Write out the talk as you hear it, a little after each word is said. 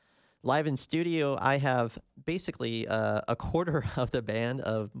Live in studio, I have basically a quarter of the band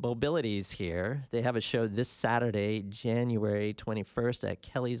of Mobilities here. They have a show this Saturday, January 21st at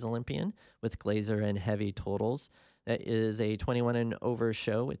Kelly's Olympian with Glazer and Heavy Totals. That is a 21 and over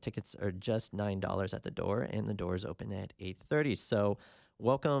show. Tickets are just $9 at the door, and the doors open at 8:30. So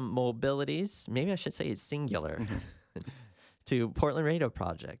welcome, Mobilities. Maybe I should say it's singular to Portland Radio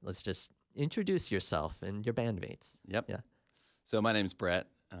Project. Let's just introduce yourself and your bandmates. Yep. Yeah. So my name's Brett.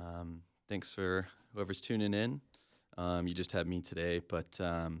 Thanks for whoever's tuning in. You just had me today, but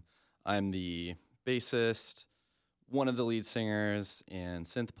I'm the bassist, one of the lead singers, and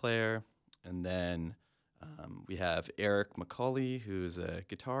synth player. And then we have Eric McCauley, who's a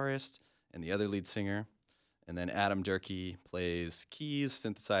guitarist and the other lead singer. And then Adam Durkee plays keys,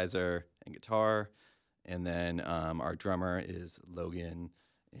 synthesizer, and guitar. And then our drummer is Logan,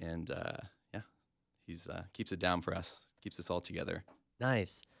 and he's keeps it down for us, keeps us all together.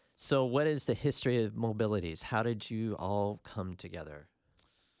 Nice. So what is the history of Mobilities? How did you all come together?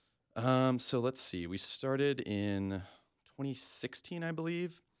 So let's see. We started in 2016, I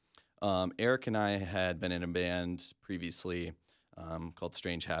believe. Eric and I had been in a band previously called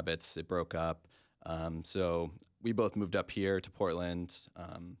Strange Habits. It broke up. So we both moved up here to Portland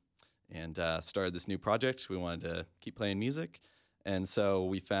and started this new project. We wanted to keep playing music. And so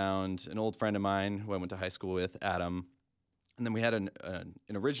we found an old friend of mine who I went to high school with, Adam. And then we had an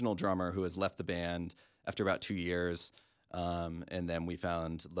original drummer who has left the band after about 2 years. And then we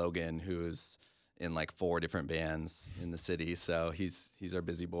found Logan, who's in like 4 different bands in the city. So he's our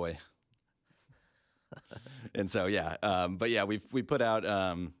busy boy. And so, but yeah, we put out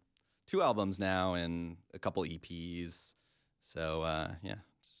 2 albums now and a couple EPs. So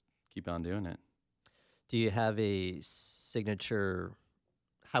just keep on doing it. Do you have a signature?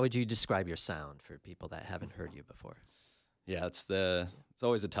 How would you describe your sound for people that haven't heard you before? Yeah, it's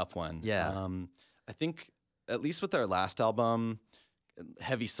always a tough one. Yeah. I think at least with our last album,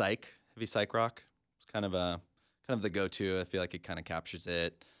 heavy psych rock, it's kind of the go-to. I feel like it kind of captures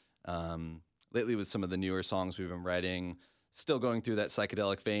it. Lately with some of the newer songs we've been writing, still going through that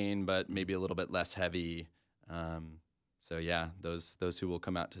psychedelic vein, but maybe a little bit less heavy. So yeah, those who will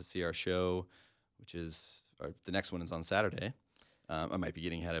come out to see our show, which is the next one is on Saturday. I might be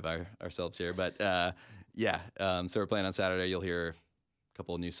getting ahead of ourselves here, but so we're playing on Saturday. You'll hear a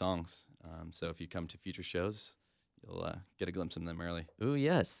couple of new songs. So if you come to future shows, you'll get a glimpse of them early. Ooh,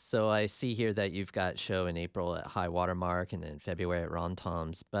 yes. So I see here that you've got show in April at High Watermark and then February at Ron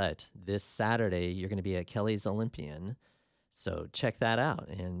Tom's. But this Saturday, you're going to be at Kelly's Olympian. So check that out.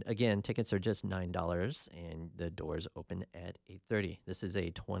 And again, tickets are just $9 and the doors open at 8:30. This is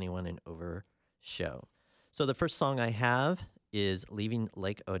a 21 and over show. So the first song I have is Leaving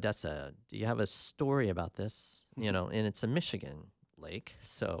Lake Odessa. Do you have a story about this? And it's a Michigan lake.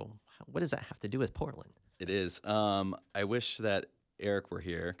 So what does that have to do with Portland? It is. I wish that Eric were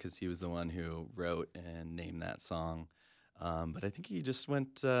here because he was the one who wrote and named that song. But I think he just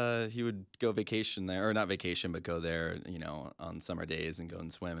went, he would go vacation there, or not vacation, but go there, on summer days and go and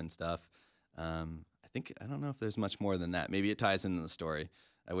swim and stuff. I don't know if there's much more than that. Maybe it ties into the story.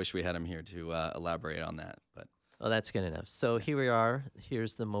 I wish we had him here to elaborate on that, but. Well, that's good enough. So here we are.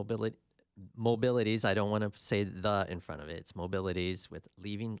 Here's the Mobilities. I don't want to say the in front of it. It's Mobilities with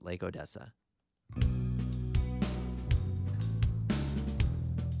Leaving Lake Odessa.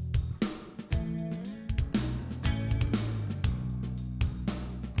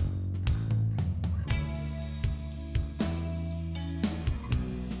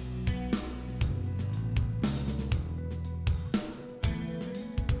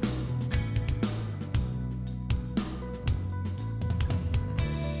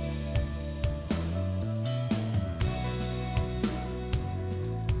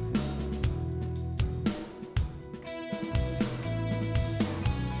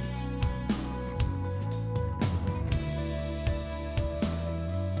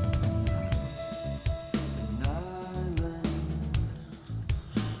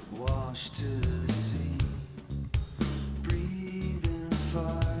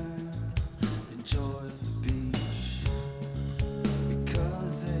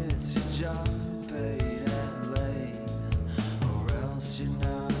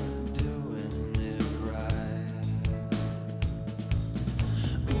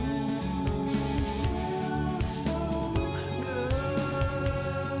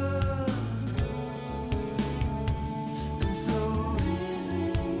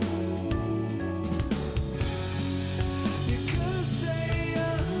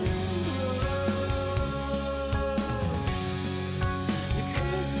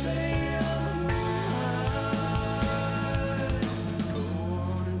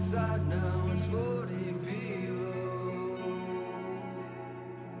 inside now is 40 below.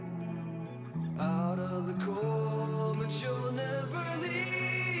 Out of the cold, but you'll never leave.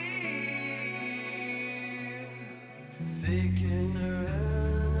 Taking her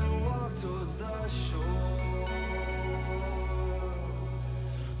hand and walk towards the shore.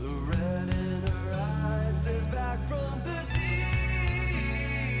 The red in her eyes stares back from the deep.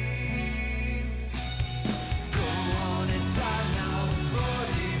 Go on inside now, it's 40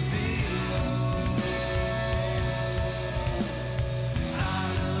 below.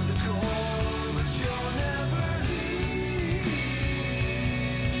 Out of the cold, but you'll never leave.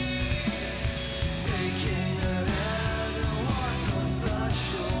 Taking her hand and walk towards the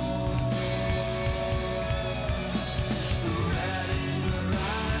shore. The red in her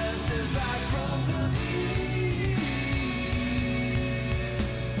eyes stares back from the deep.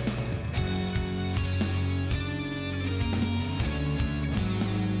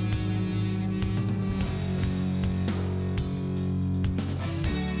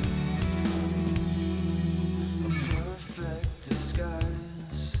 A perfect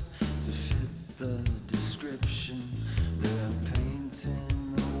disguise to fit the description. They're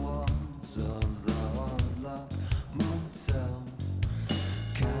painting the walls of the hard luck motel,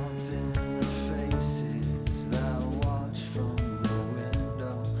 counting the faces that watch from the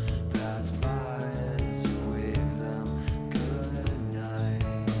window, pass by as you wave them good night.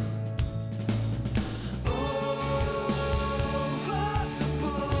 Oh, I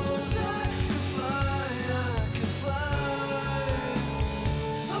suppose I could fly,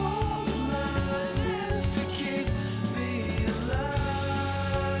 hold the line if it keeps me alive.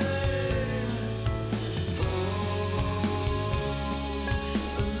 Oh, alive.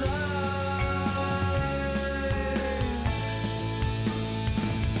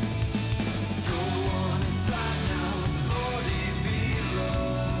 Go on inside now, it's 40 below.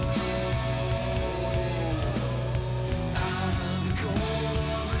 Out of the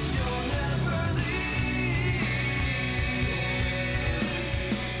cold, but you'll never leave.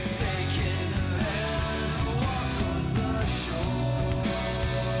 Taking her hand and walk towards the shore.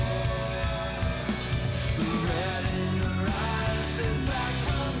 The red in her eyes is back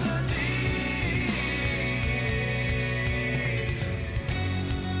from the deep.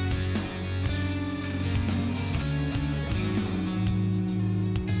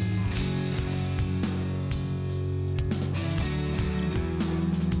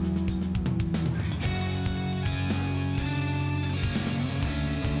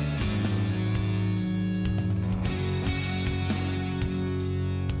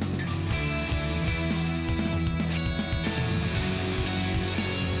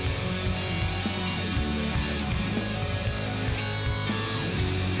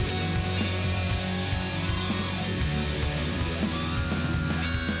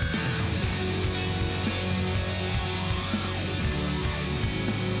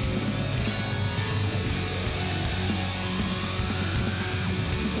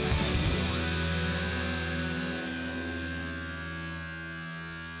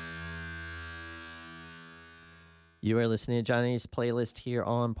 You are listening to Johnny's playlist here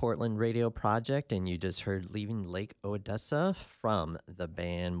on Portland Radio Project, and you just heard Leaving Lake Odessa from the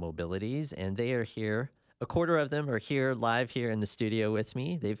band Mobilities, and they are here. A quarter of them are here live here in the studio with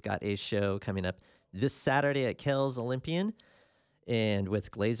me. They've got a show coming up this Saturday at Kells Olympian, and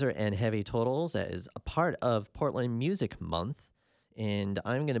with Glazer and Heavy Totals, that is a part of Portland Music Month. And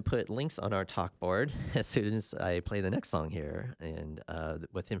I'm going to put links on our talk board as soon as I play the next song here, and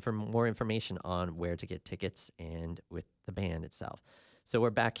with more information on where to get tickets and with the band itself. So we're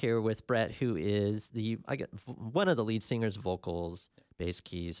back here with Brett, who is one of the lead singers, vocals, bass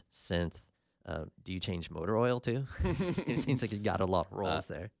keys, synth. Do you change motor oil too? It seems like you got a lot of roles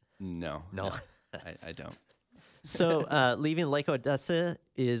there. No. No. I don't. So, Leaving Lake Odessa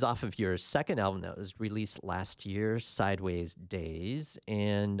is off of your second album that was released last year, Sideways Days.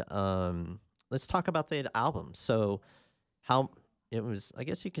 And let's talk about the album. So, how it was, I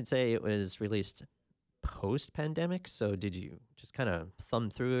guess you could say it was released post-pandemic. So, did you just kind of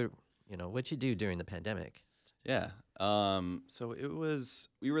thumb through it? What'd you do during the pandemic? Yeah. So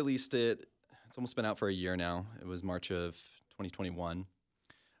we released it. It's almost been out for a year now. It was March of 2021.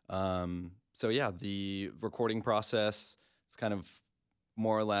 So yeah, the recording process, it's kind of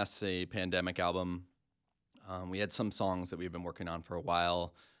more or less a pandemic album. We had some songs that we've been working on for a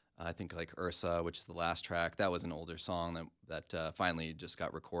while. I think like Ursa, which is the last track, that was an older song that finally just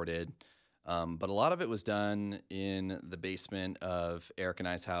got recorded. But a lot of it was done in the basement of Eric and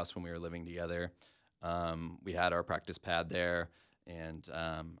I's house when we were living together. We had our practice pad there, and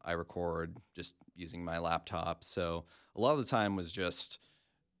I record just using my laptop. So a lot of the time was just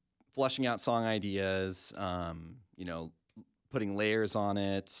flushing out song ideas, putting layers on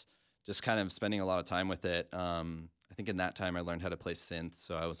it, just kind of spending a lot of time with it. I think in that time I learned how to play synth,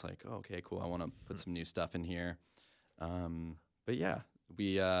 so I was like, oh, okay, cool. I want to put some new stuff in here. But yeah,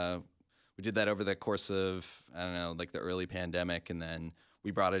 we did that over the course of, I don't know, like the early pandemic, and then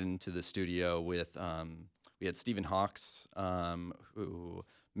we brought it into the studio with we had Stephen Hawks, who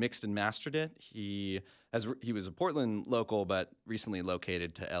mixed and mastered it. He was a Portland local, but recently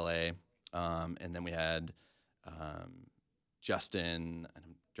located to LA. And then we had Justin, and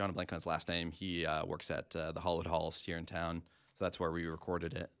I'm drawing a blank on his last name. He works at the Hollywood Halls here in town, so that's where we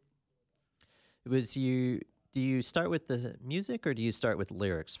recorded it. Was you? Do you start with the music or do you start with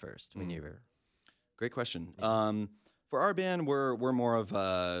lyrics first when you were? Great question. Yeah. For our band, we're more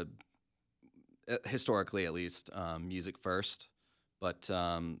of historically at least music first, but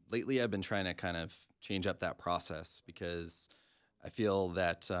lately I've been trying to kind of change up that process because I feel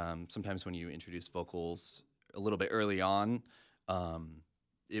that sometimes when you introduce vocals a little bit early on,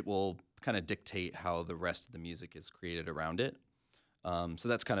 it will kind of dictate how the rest of the music is created around it. So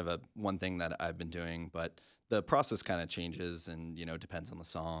that's kind of one thing that I've been doing, but the process kind of changes and, depends on the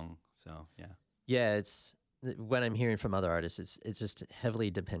song. So, yeah. Yeah, it's what I'm hearing from other artists. It's just heavily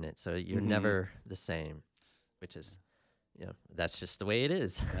dependent. So you're never the same, which is, that's just the way it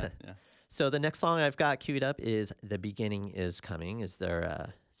is. Yeah. So the next song I've got queued up is "The Beginning Is Coming." Is there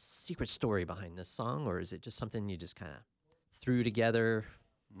a secret story behind this song, or is it just something you just kind of threw together?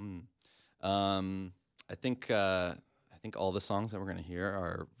 I think all the songs that we're gonna hear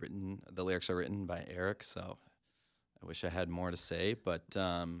are written. The lyrics are written by Eric. So I wish I had more to say, but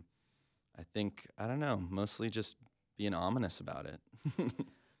I think I don't know. Mostly just being ominous about it.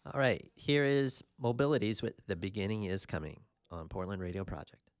 All right, here is Mobilities with "The Beginning Is Coming" on Portland Radio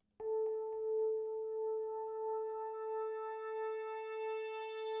Project.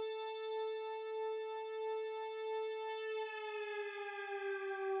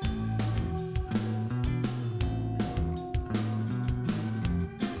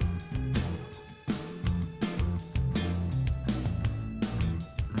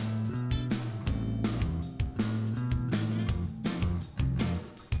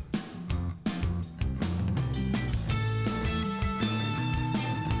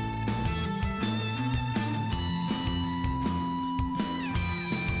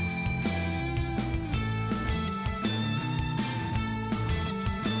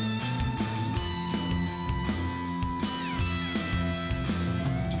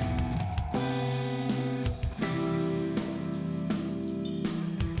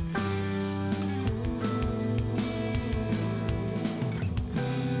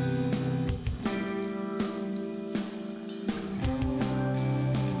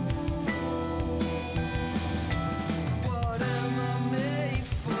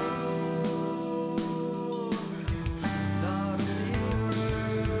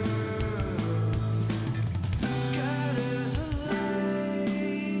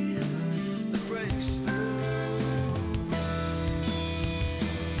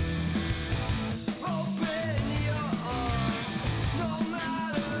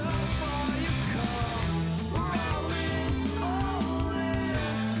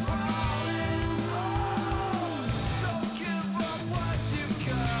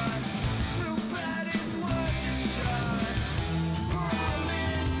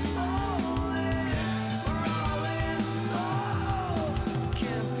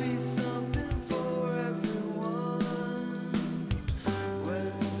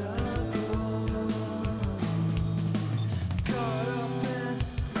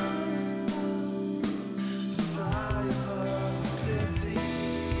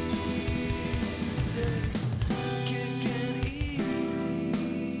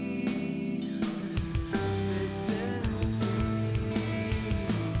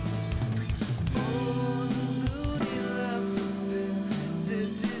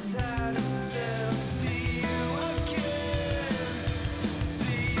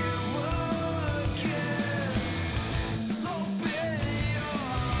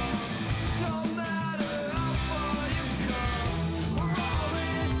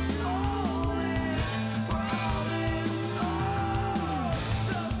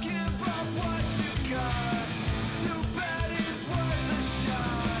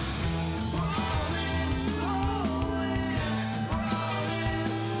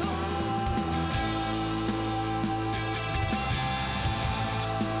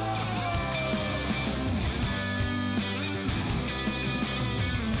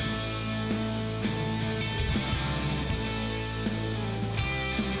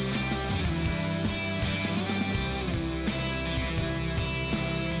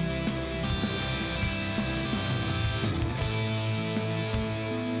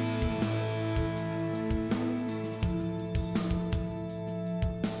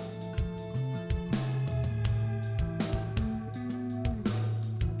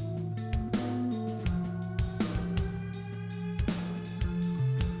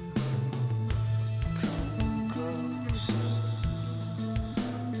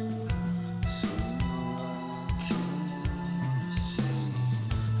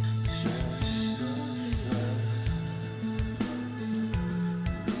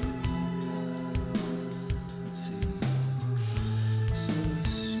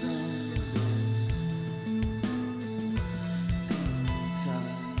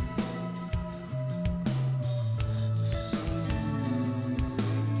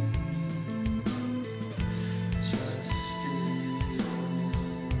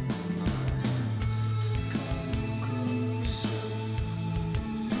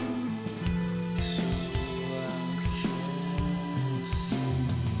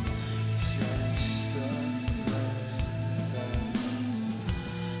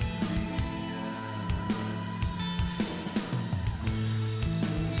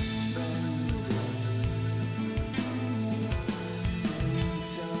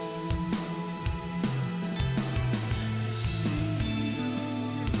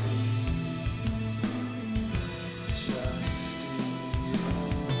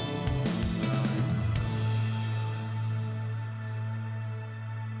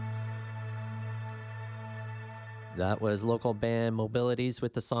 That was local band Mobilities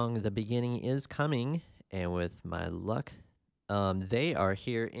with the song The Beginning Is Coming. And with my luck, they are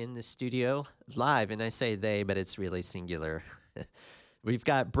here in the studio live. And I say they, but it's really singular. We've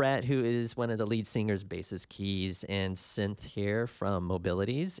got Brett, who is one of the lead singers, bassist, keys, and synth here from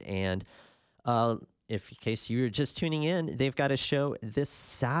Mobilities. And if in case you're just tuning in, they've got a show this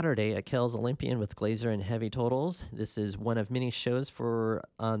Saturday at Kells Olympian with Glazer and Heavy Totals. This is one of many shows for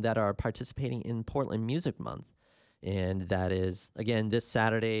that are participating in Portland Music Month. And that is, again, this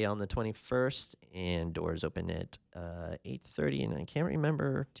Saturday on the 21st, and doors open at 8:30. And I can't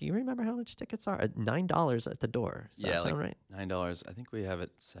remember. Do you remember how much tickets are? $9 at the door. Does that sound right? $9. I think we have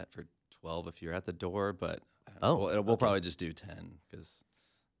it set for 12 if you're at the door, but we'll okay. probably just do 10 because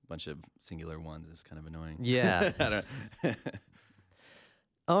a bunch of singular ones is kind of annoying. Yeah. I don't.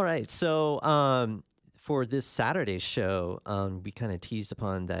 All right. So for this Saturday show, we kind of teased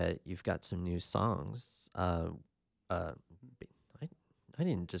upon that you've got some new songs. I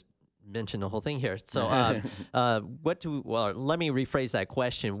didn't just mention the whole thing here. So let me rephrase that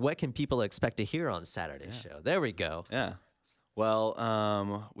question. What can people expect to hear on Saturday's show? There we go. Yeah. Well,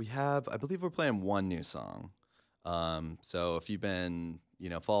 I believe we're playing one new song. So if you've been,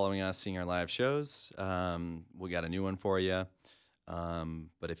 following us, seeing our live shows, we got a new one for you.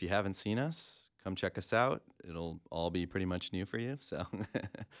 But if you haven't seen us, come check us out. It'll all be pretty much new for you. So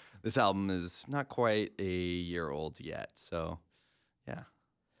this album is not quite a year old yet. So, yeah.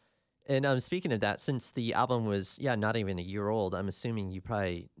 And speaking of that, since the album was, not even a year old, I'm assuming you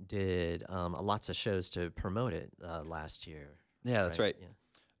probably did lots of shows to promote it last year. Yeah, that's right.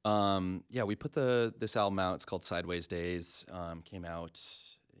 Yeah. We put this album out. It's called Sideways Days. Came out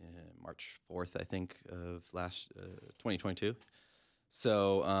March 4th, I think, of last 2022.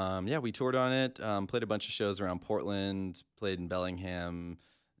 So, we toured on it, played a bunch of shows around Portland, played in Bellingham,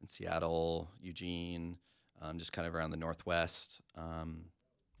 in Seattle, Eugene, just kind of around the Northwest.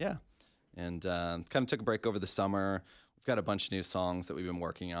 And kind of took a break over the summer. We've got a bunch of new songs that we've been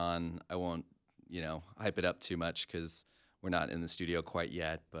working on. I won't, hype it up too much because we're not in the studio quite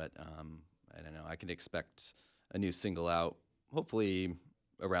yet, but I don't know. I can expect a new single out, hopefully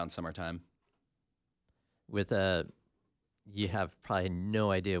around summertime. You have probably no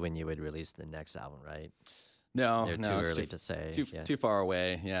idea when you would release the next album, right? No, They're too early to say. Too far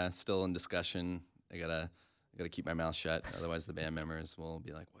away. Yeah, it's still in discussion. I gotta keep my mouth shut, otherwise the band members will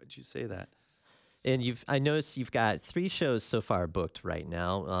be like, "Why'd you say that?" And I noticed you've got 3 shows so far booked right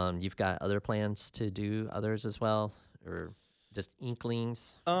now. You've got other plans to do others as well, or just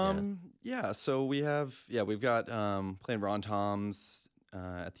inklings? So we've got playing Ron Tom's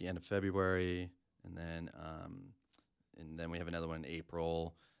at the end of February, and then we have another one in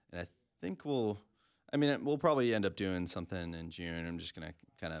April, and I think we'll probably end up doing something in June. I'm just gonna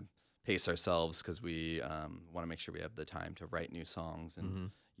kind of pace ourselves because we want to make sure we have the time to write new songs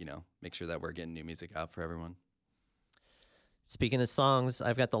and make sure that we're getting new music out for everyone. Speaking of songs,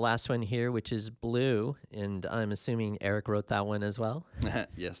 I've got the last one here, which is Blue, and I'm assuming Eric wrote that one as well.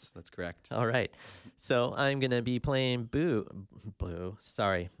 Yes, that's correct. All right. So I'm going to be playing Blue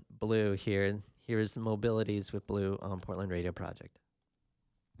here. Here's Mobilities with Blue on Portland Radio Project.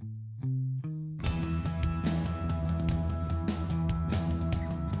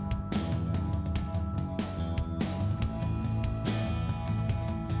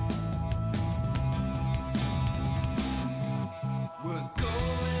 We're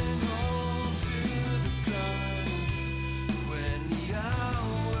going home to the sun when the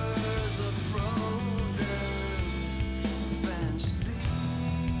hours are frozen. Eventually,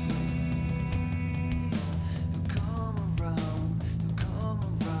 come around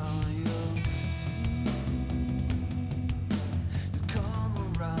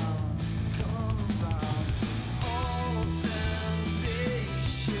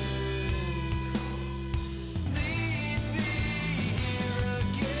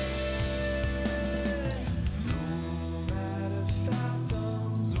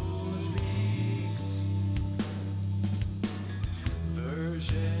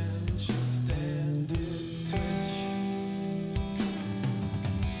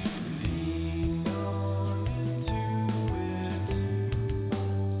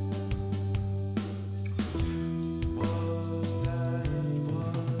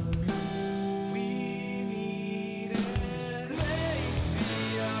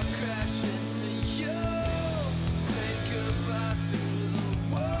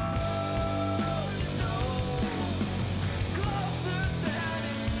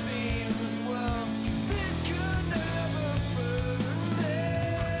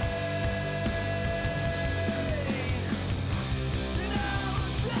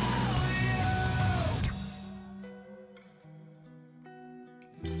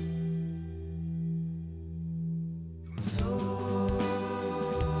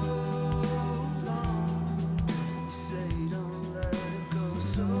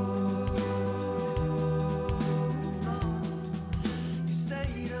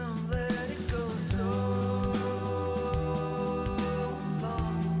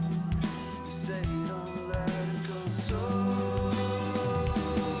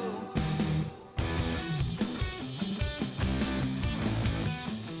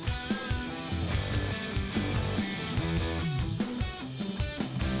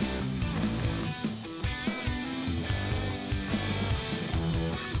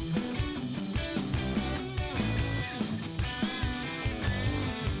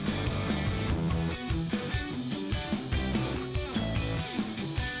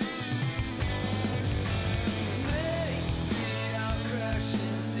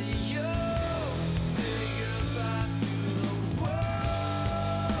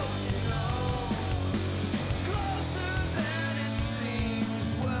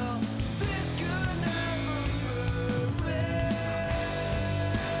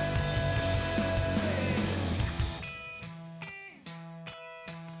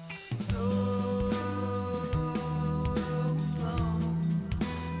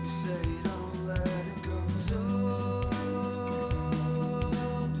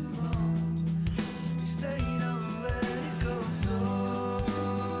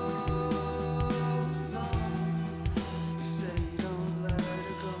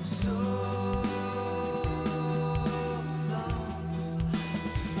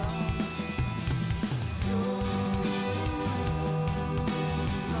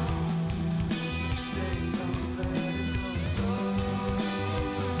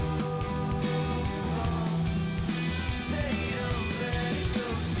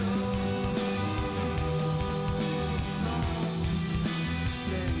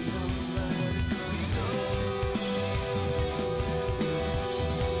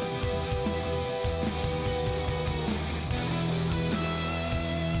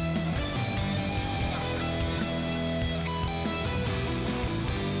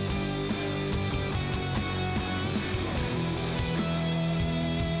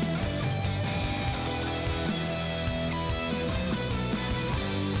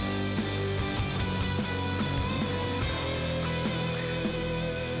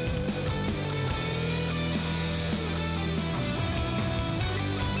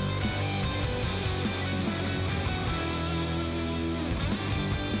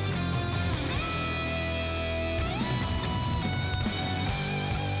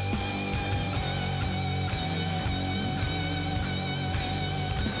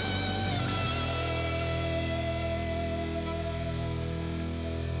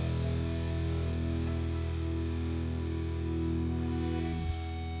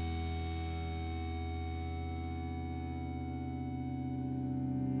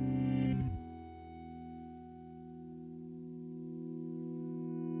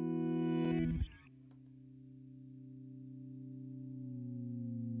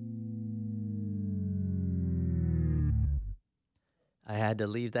had to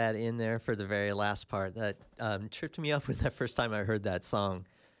leave that in there for the very last part. That tripped me up when the first time I heard that song.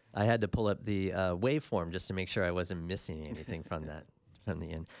 I had to pull up the waveform just to make sure I wasn't missing anything from that from the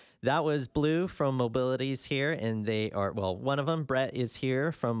end. That was Blue from Mobilities here, and they are, well, one of them, Brett, is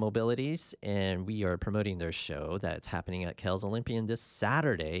here from Mobilities, and we are promoting their show that's happening at Kells Olympian this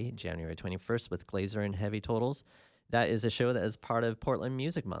Saturday, January 21st, with Glazer and Heavy Totals. That is a show that is part of Portland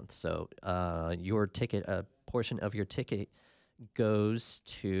Music Month. So your ticket, a portion of your ticket goes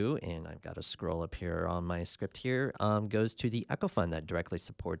to, and I've got to scroll up here on my script here, goes to the Echo Fund that directly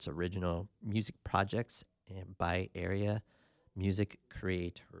supports original music projects and by area music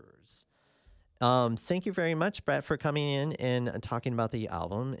creators. Thank you very much, Brett, for coming in and talking about the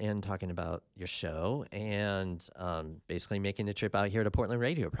album and talking about your show and basically making the trip out here to Portland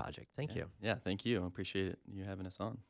Radio Project. Thank you. Yeah, thank you. I appreciate it, you having us on.